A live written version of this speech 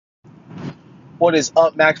What is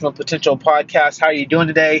up, Maximum Potential Podcast? How are you doing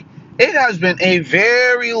today? It has been a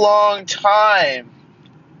very long time.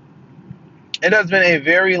 It has been a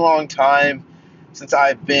very long time since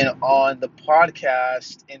I've been on the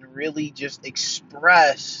podcast and really just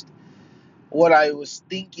expressed what I was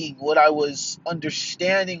thinking, what I was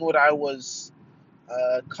understanding, what I was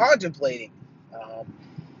contemplating. Um,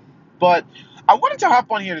 but I wanted to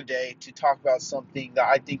hop on here today to talk about something that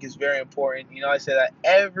I think is very important. I say that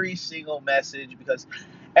every single message because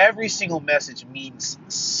every single message means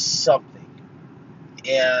something.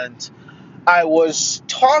 And I was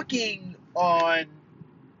talking on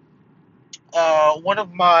one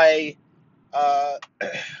of my uh,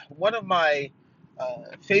 one of my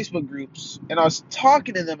Facebook groups, and I was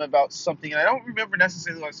talking to them about something, and I don't remember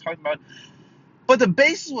necessarily what I was talking about, but the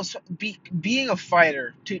basis was being a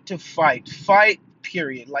fighter, to fight.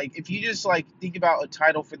 Period. Like if you just like think about a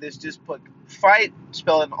title for this, just put fight,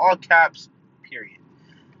 spelled in all caps. Period.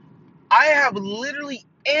 I have literally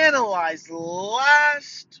analyzed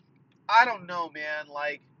I don't know, man,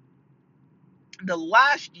 like the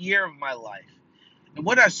last year of my life and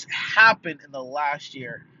what has happened in the last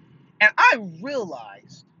year. And I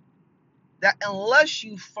realized that unless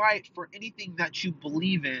you fight for anything that you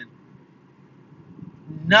believe in,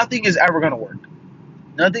 nothing is ever going to work.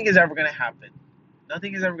 Nothing is ever going to happen.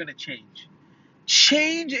 Nothing is ever going to change.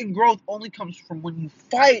 Change and growth only comes from when you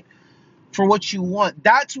fight for what you want.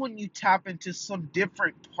 That's when you tap into some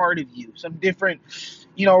different part of you, some different,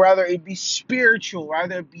 rather it be spiritual,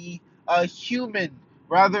 rather it be human,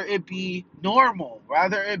 rather it be normal,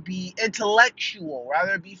 rather it be intellectual,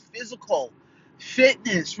 rather it be physical,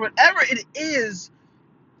 fitness, whatever it is.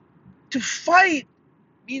 To fight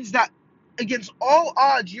means that against all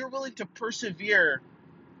odds, you're willing to persevere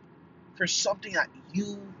for something that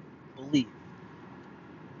you believe.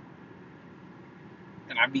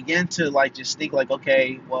 And I began to just think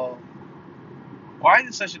okay, well, why is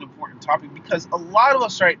it such an important topic? Because a lot of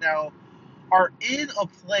us right now are in a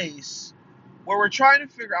place where we're trying to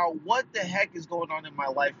figure out what the heck is going on in my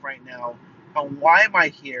life right now, and why am I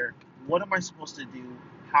here? What am I supposed to do?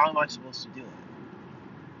 How am I supposed to do it?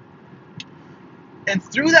 And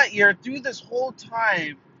through that year, through this whole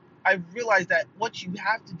time, I've realized that what you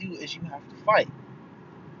have to do is you have to fight.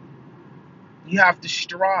 You have to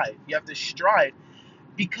strive. You have to strive.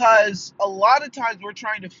 Because a lot of times we're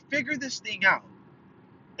trying to figure this thing out.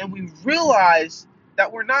 And we realize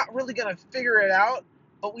that we're not really going to figure it out,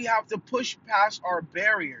 but we have to push past our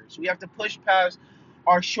barriers. We have to push past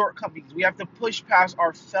our shortcomings. We have to push past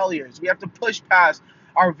our failures. We have to push past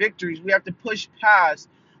our victories. We have to push past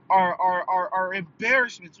our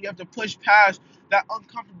embarrassments. We have to push past that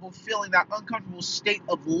uncomfortable feeling, that uncomfortable state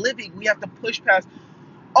of living. We have to push past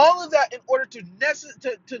all of that in order to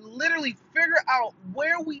literally figure out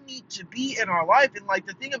where we need to be in our life. And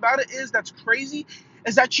the thing about it is that's crazy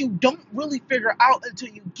is that you don't really figure out until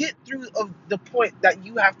you get through of the point that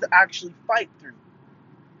you have to actually fight through.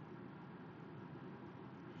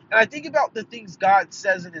 And I think about the things God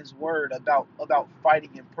says in his word about fighting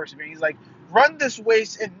and persevering. He's like, run this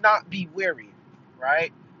race and not be weary,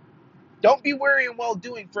 right? Don't be weary in well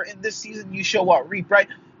doing, for in this season you shall what? Reap, right?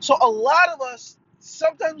 So a lot of us,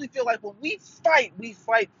 sometimes we feel like when we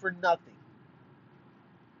fight for nothing.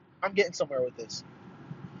 I'm getting somewhere with this.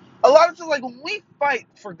 A lot of times, like when we fight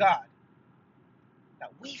for God,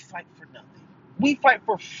 that we fight for nothing. We fight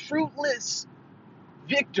for fruitless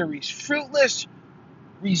victories, fruitless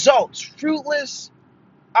results, fruitless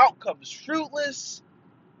outcomes, fruitless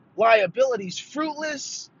liabilities,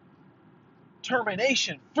 fruitless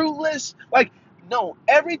termination, fruitless. No,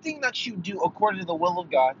 everything that you do according to the will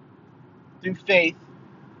of God through faith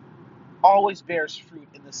always bears fruit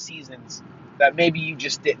in the seasons that maybe you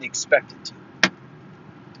just didn't expect it to.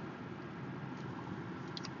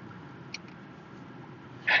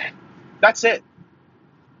 That's it.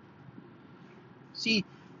 See,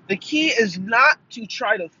 the key is not to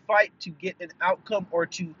try to fight to get an outcome or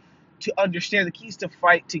to understand. The key is to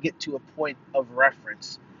fight to get to a point of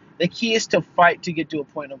reference. The key is to fight to get to a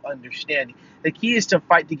point of understanding. The key is to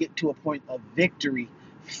fight to get to a point of victory.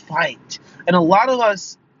 Fight. And a lot of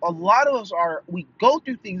us we go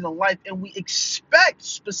through things in life and we expect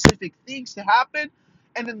specific things to happen,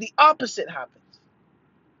 and then the opposite happens.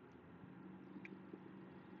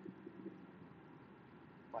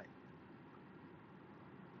 Fight.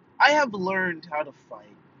 I have learned how to fight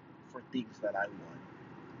for things that I want.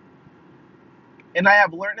 And I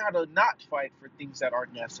have learned how to not fight for things that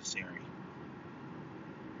aren't necessary.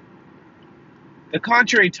 The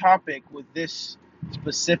contrary topic with this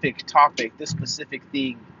specific topic, this specific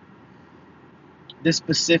thing, this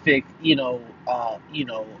specific,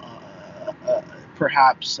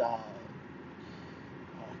 perhaps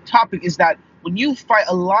topic is that when you fight,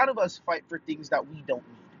 a lot of us fight for things that we don't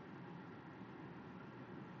need.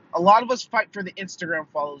 A lot of us fight for the Instagram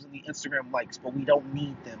follows and the Instagram likes, but we don't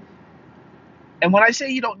need them. And when I say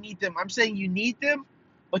you don't need them, I'm saying you need them,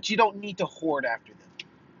 but you don't need to hoard after them.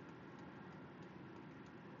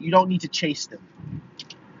 You don't need to chase them.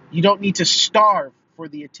 You don't need to starve for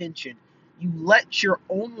the attention. You let your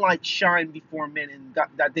own light shine before men, and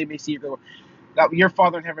that they may see your glory, that your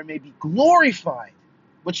Father in heaven may be glorified.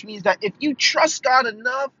 Which means that if you trust God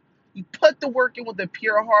enough, you put the work in with a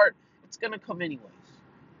pure heart, it's going to come anyways.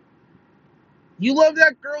 You love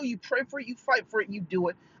that girl, you pray for it, you fight for it, you do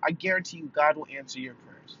it. I guarantee you God will answer your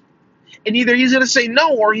prayers. And either he's going to say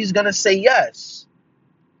no or he's going to say yes.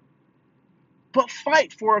 But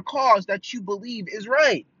fight for a cause that you believe is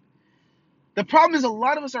right. The problem is a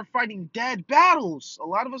lot of us are fighting dead battles. A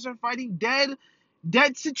lot of us are fighting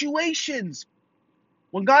dead situations.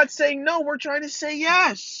 When God's saying no, we're trying to say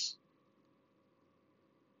yes.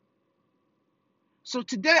 So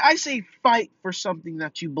today I say fight for something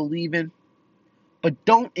that you believe in, but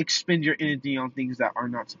don't expend your energy on things that are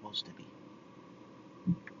not supposed to be.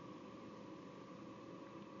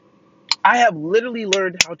 I have literally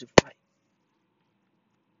learned how to fight.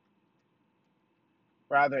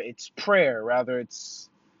 Rather it's prayer, rather it's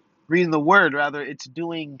reading the word, rather it's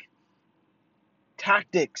doing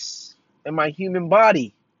tactics in my human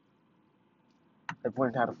body. I've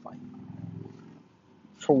learned how to fight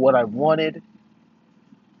for what I wanted,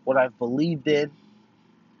 what I've believed in.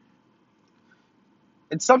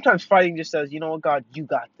 And sometimes fighting just says, you know what, God, you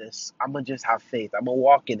got this. I'm going to just have faith. I'm going to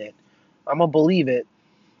walk in it. I'm going to believe it.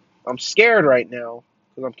 I'm scared right now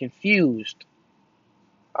because I'm confused.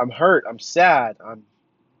 I'm hurt. I'm sad. I'm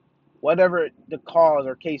whatever the cause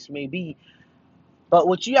or case may be. But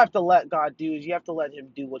what you have to let God do is you have to let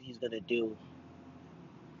him do what he's going to do.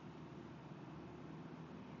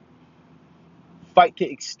 Fight to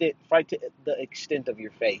the extent of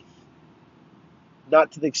your faith.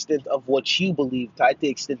 Not to the extent of what you believe, to the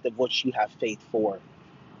extent of what you have faith for.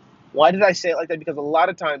 Why did I say it like that? Because a lot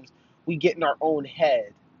of times we get in our own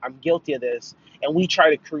head. I'm guilty of this. And we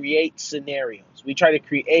try to create scenarios. We try to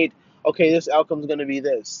create, okay, this outcome's going to be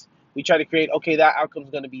this. We try to create, okay, that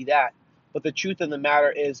outcome's going to be that. But the truth of the matter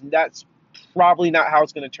is that's probably not how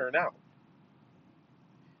it's going to turn out.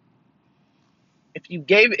 If you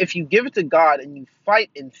give it to God and you fight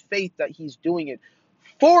in faith that he's doing it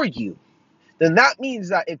for you, then that means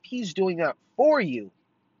that if he's doing that for you,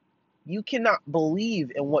 you cannot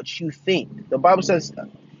believe in what you think. The Bible says,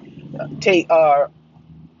 take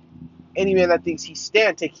any man that thinks he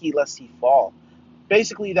stand, take heed lest he fall.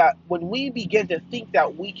 Basically, that when we begin to think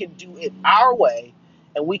that we can do it our way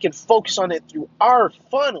and we can focus on it through our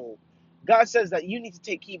funnel, God says that you need to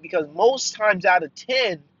take heed, because most times out of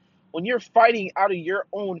 10, when you're fighting out of your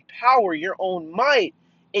own power, your own might,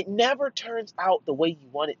 it never turns out the way you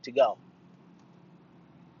want it to go.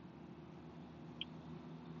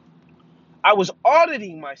 I was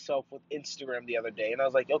auditing myself with Instagram the other day, and I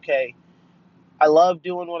was like, okay, I love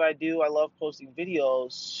doing what I do. I love posting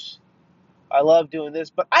videos. I love doing this,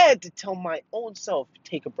 but I had to tell my own self,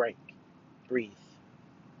 take a break. Breathe.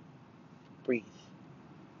 Breathe.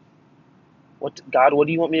 God, what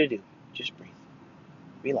do you want me to do? Just breathe.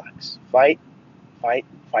 Relax. Fight it.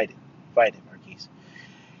 Fight it, Marquise.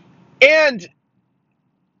 And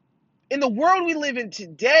in the world we live in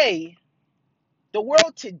today, the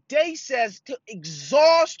world today says to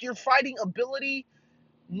exhaust your fighting ability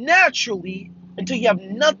naturally until you have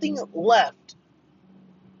nothing left.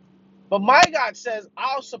 But my God says,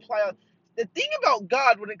 I'll supply. The thing about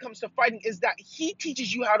God when it comes to fighting is that he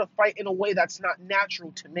teaches you how to fight in a way that's not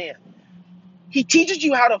natural to man. He teaches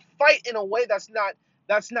you how to fight in a way that's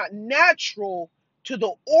not natural to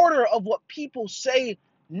the order of what people say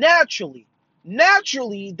naturally.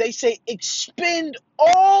 Naturally, they say expend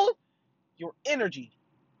all your energy.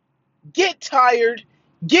 Get tired,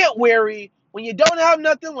 get weary. When you don't have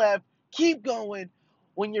nothing left, keep going.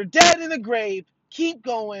 When you're dead in the grave, keep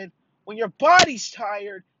going. When your body's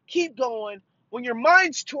tired, keep going. When your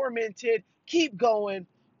mind's tormented, keep going.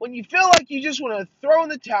 When you feel like you just want to throw in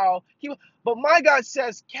the towel, but my God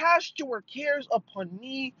says, cast your cares upon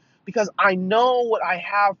me because I know what I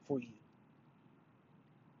have for you.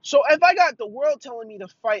 So if I got the world telling me to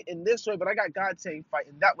fight in this way, but I got God saying fight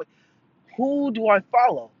in that way, who do I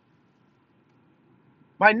follow?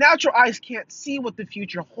 My natural eyes can't see what the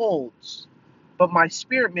future holds, but my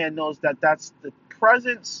spirit man knows that that's the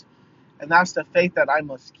presence and that's the faith that I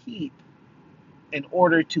must keep in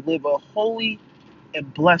order to live a holy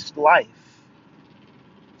and blessed life.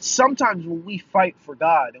 sometimes when we fight for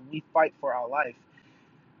God and we fight for our life,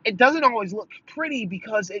 it doesn't always look pretty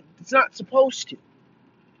because it's not supposed to.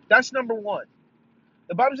 That's number one.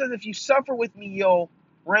 The Bible says, if you suffer with me, you'll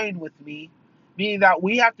reign with me, meaning that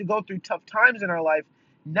we have to go through tough times in our life,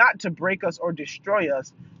 not to break us or destroy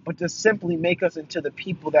us, but to simply make us into the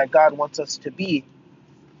people that God wants us to be.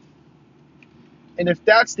 And if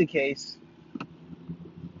that's the case,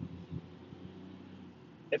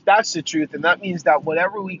 if that's the truth, then that means that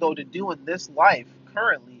whatever we go to do in this life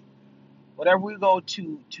currently, whatever we go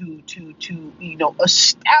to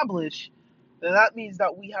establish, then that means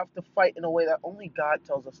that we have to fight in a way that only God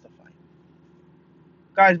tells us to fight.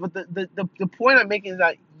 Guys, but the point I'm making is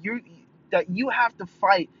that you have to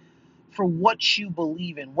fight for what you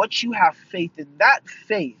believe in, what you have faith in. That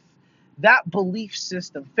faith, that belief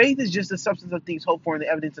system. Faith is just the substance of things hoped for and the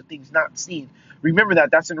evidence of things not seen. Remember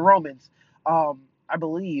that. That's in Romans, I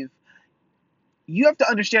believe. You have to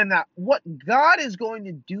understand that what God is going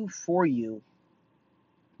to do for you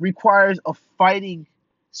requires a fighting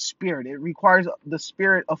spirit. It requires the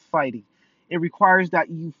spirit of fighting. It requires that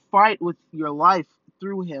you fight with your life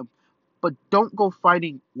through Him, but don't go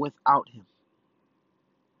fighting without Him.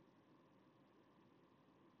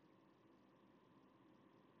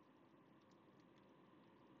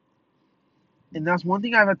 And that's one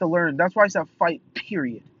thing I've had to learn. That's why I said fight,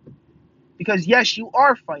 period. Because yes, you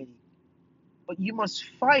are fighting, but you must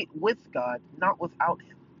fight with God, not without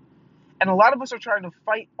Him. And a lot of us are trying to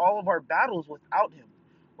fight all of our battles without Him.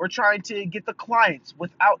 We're trying to get the clients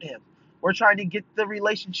without Him. We're trying to get the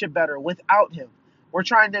relationship better without Him. We're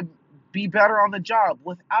trying to be better on the job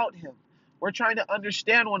without Him. We're trying to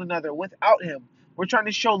understand one another without Him. We're trying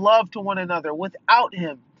to show love to one another without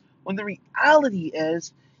Him. When the reality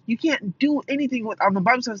is, you can't do anything without Him. The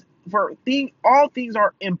Bible says, all things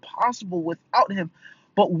are impossible without Him,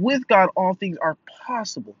 but with God, all things are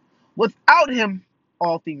possible. Without Him,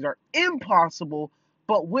 all things are impossible,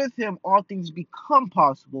 but with Him, all things become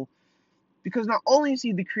possible. Because not only is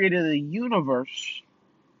He the creator of the universe,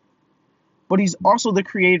 but He's also the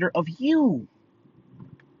creator of you.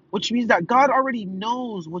 Which means that God already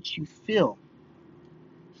knows what you feel.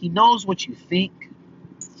 He knows what you think.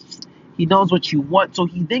 He knows what you want. So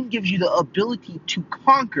He then gives you the ability to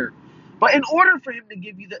conquer. But in order for Him to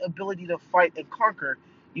give you the ability to fight and conquer,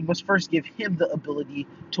 you must first give Him the ability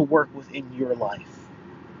to work within your life.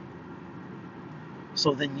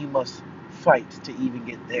 So then you must fight to even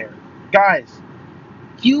get there. Guys,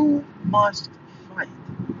 you must fight.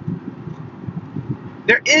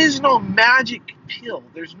 There is no magic pill.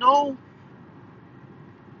 There's no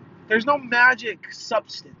magic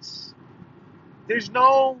substance. There's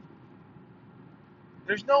no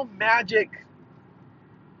magic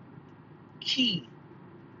key.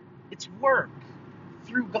 It's work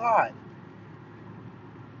through God.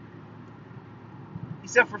 He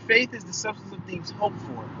said, for faith is the substance of things hoped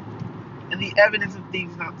for and the evidence of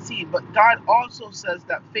things not seen. But God also says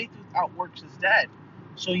that faith without works is dead.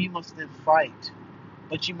 So you must then fight.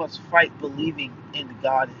 But you must fight believing in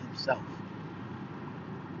God Himself.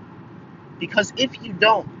 Because if you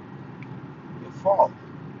don't, you'll fall.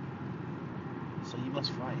 So you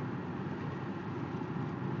must fight.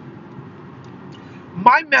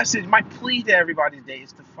 My message, my plea to everybody today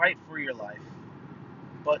is to fight for your life.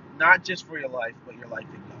 But not just for your life, but your life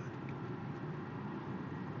in God.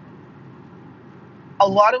 A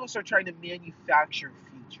lot of us are trying to manufacture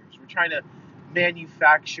futures. We're trying to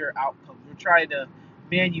manufacture outcomes. We're trying to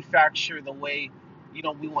manufacture the way,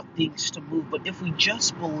 we want things to move. But if we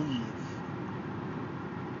just believe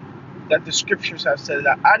that the scriptures have said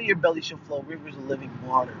that out of your belly shall flow rivers of living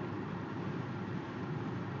water.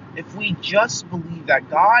 If we just believe that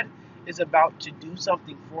God is about to do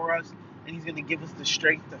something for us and He's going to give us the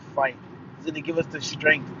strength to fight, He's going to give us the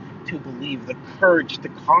strength to believe, the courage to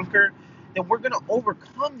conquer, then we're going to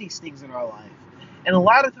overcome these things in our life. And a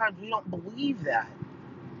lot of times we don't believe that.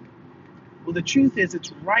 Well, the truth is,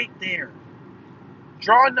 it's right there.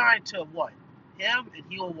 Draw nigh to what? Him, and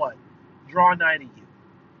He will what? Draw nigh to you.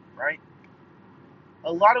 Right?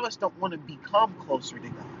 A lot of us don't want to become closer to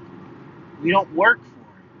God. We don't work for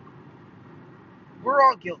it. We're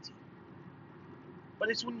all guilty. But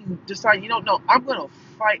it's when you decide, no, I'm going to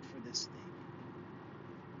fight for this thing.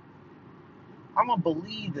 I'm going to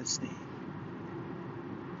believe this thing.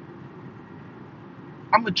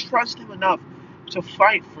 I'm going to trust Him enough to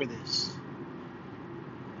fight for this.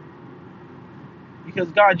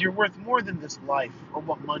 Because, God, You're worth more than this life or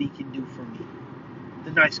what money can do for me.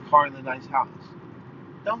 The nice car and the nice house.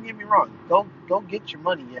 Don't get me wrong. Go get your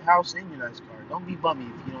money, your house, and your nice car. Don't be bummy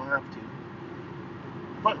if you don't have to.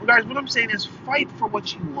 But, guys, what I'm saying is fight for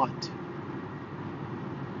what you want.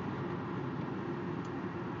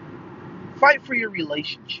 Fight for your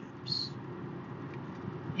relationships.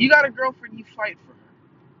 You got a girlfriend, you fight for her.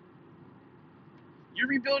 You're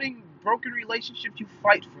rebuilding broken relationships, you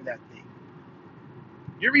fight for that thing.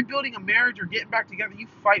 You're rebuilding a marriage or getting back together, you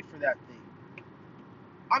fight for that thing.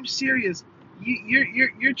 I'm serious.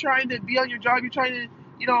 You're trying to be on your job. You're trying to,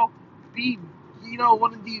 be,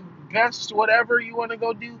 one of the best, whatever you want to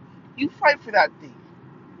go do. You fight for that thing.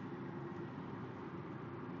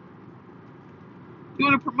 You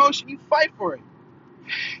want a promotion, you fight for it.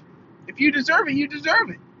 If you deserve it, you deserve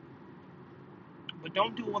it. But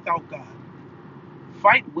don't do it without God.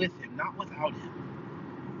 Fight with Him, not without Him.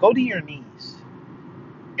 Go to your knees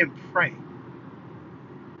and pray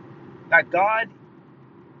that God,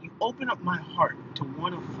 you open up my heart to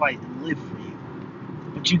want to fight and live for you.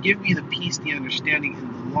 But you give me the peace, the understanding,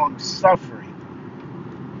 and the long suffering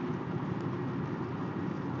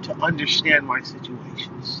to understand my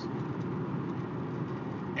situations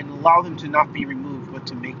and allow them to not be removed, but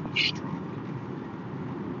to make me strong.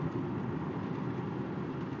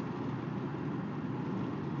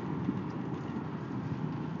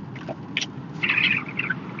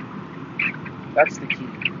 That's the key.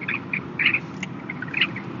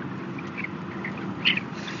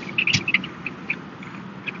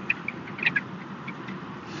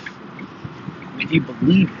 And if you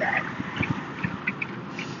believe that,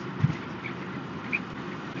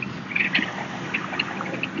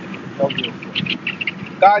 they'll do it for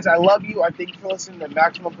you. Guys, I love you. I thank you for listening to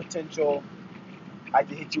Maximum Potential. I had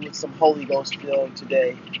to hit you with some Holy Ghost feeling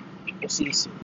today. We'll see you soon.